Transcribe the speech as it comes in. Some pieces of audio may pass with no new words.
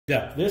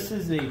Yeah, this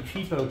is a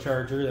cheapo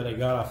charger that I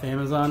got off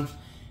Amazon.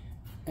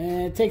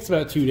 And it takes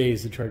about 2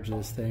 days to charge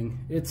this thing.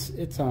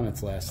 It's on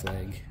its last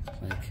leg.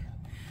 Like,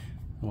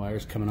 the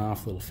wire's coming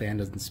off, the little fan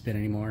doesn't spin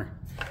anymore.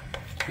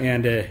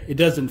 And it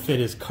doesn't fit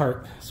his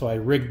cart, so I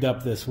rigged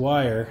up this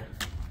wire,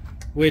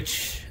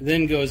 which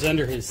then goes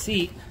under his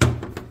seat.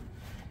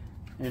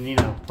 And, you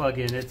know, plug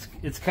in.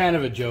 It's kind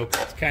of a joke.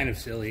 It's kind of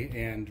silly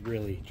and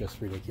really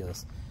just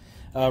ridiculous.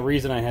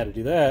 Reason I had to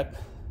do that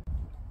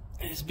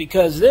is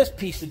because this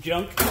piece of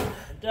junk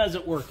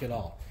doesn't work at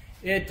all.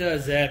 It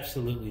does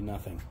absolutely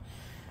nothing.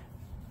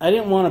 I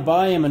didn't want to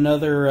buy him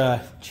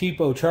another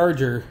cheapo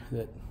charger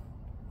that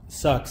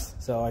sucks,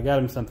 so I got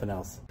him something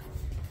else.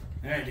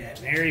 All right,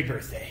 Dad, merry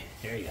birthday.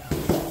 There you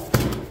go.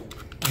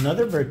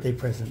 Another birthday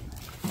present.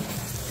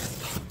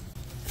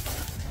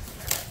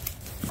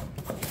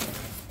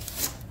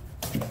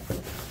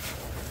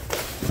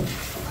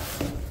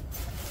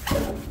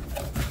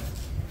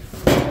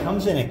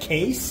 Comes in a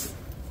case.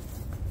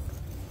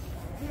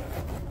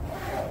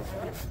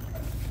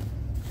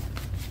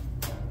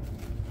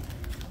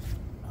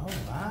 Oh,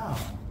 wow.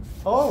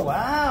 Oh,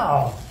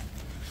 wow.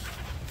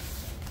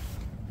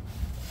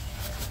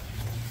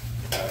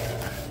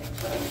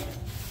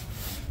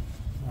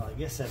 Well, I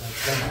guess that makes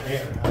sense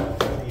there, huh?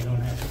 So you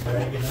don't have to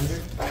drag it under.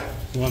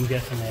 Well, I'm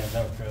guessing they have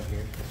Velcro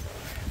here.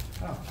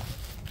 Oh.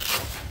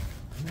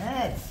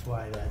 That's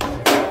why that's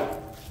there.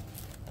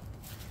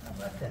 How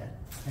about that?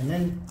 And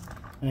then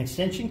an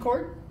extension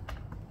cord?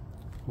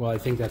 Well, I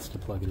think that's to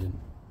plug it in.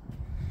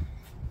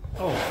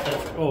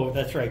 Oh,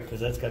 that's right, because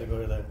that's got to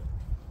go to the...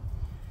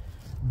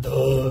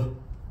 Duh.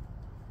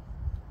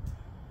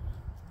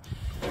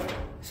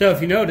 So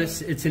if you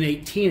notice, it's an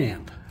 18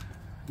 amp.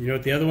 You know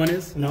what the other one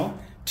is? No?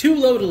 Too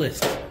low to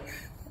list.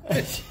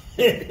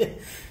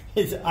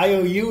 Is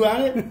IOU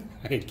on it?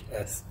 I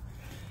guess.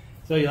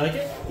 So you like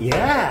it?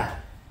 Yeah.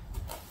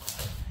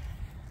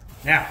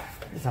 Now,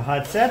 It's a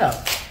hot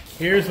setup.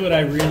 here's what I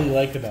really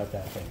like about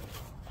that thing.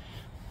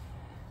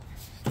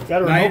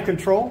 Got a remote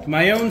control?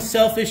 My own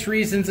selfish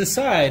reasons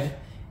aside,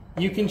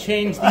 you can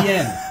change the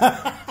end.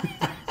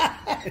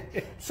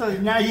 So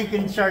now you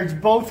can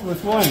charge both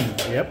with one.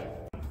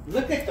 Yep.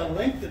 Look at the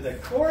length of the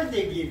cord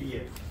they give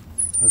you.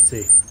 Let's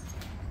see.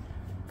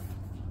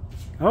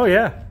 Oh,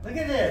 yeah. Look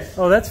at this.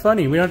 Oh, that's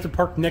funny. We don't have to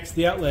park next to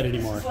the outlet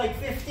anymore. It's like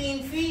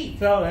 15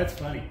 feet. Oh, that's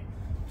funny.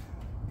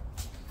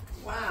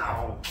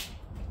 Wow.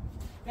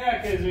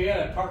 Yeah, because we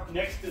got to park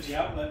next to the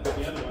outlet with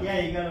the other one. Yeah,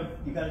 you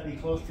gotta be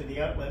close to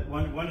the outlet,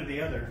 one or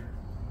the other.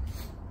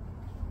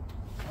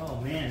 Oh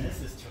man,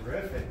 this is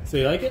terrific. So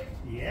you like it?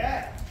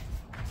 Yeah.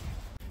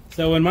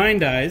 So when mine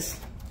dies,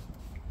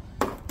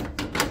 I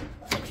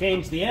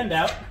change the end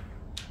out,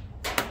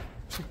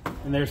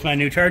 and there's my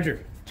new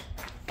charger.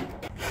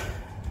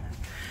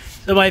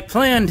 So I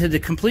plan to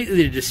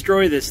completely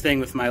destroy this thing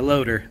with my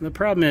loader. The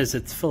problem is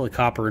it's full of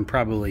copper and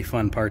probably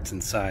fun parts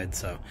inside,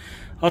 so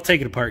I'll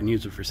take it apart and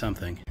use it for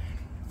something.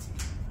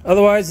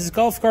 Otherwise, his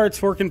golf cart's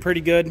working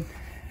pretty good.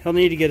 He'll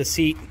need to get a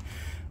seat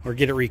or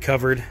get it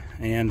recovered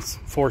and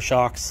 4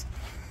 shocks.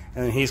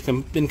 And he's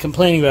been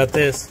complaining about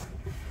this.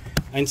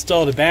 I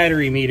installed a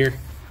battery meter,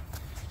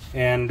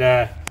 and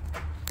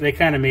they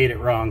kind of made it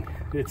wrong.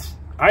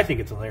 I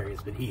think it's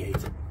hilarious, but he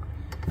hates it.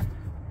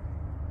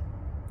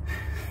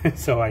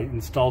 So I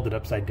installed it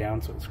upside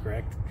down so it's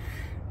correct.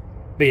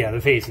 But yeah, the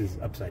face is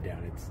upside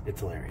down. It's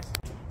hilarious.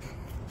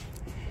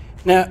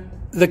 Now,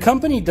 the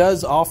company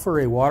does offer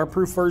a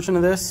waterproof version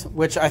of this,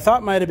 which I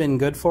thought might have been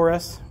good for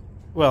us.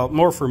 Well,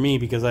 more for me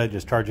because I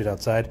just charge it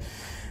outside.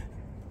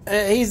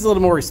 He's a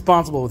little more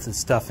responsible with his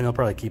stuff, and he'll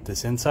probably keep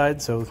this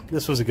inside, so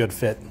this was a good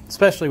fit,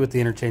 especially with the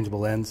interchangeable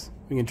lens.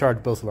 We can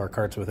charge both of our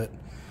carts with it.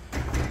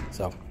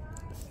 So,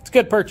 it's a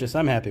good purchase.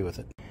 I'm happy with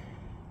it.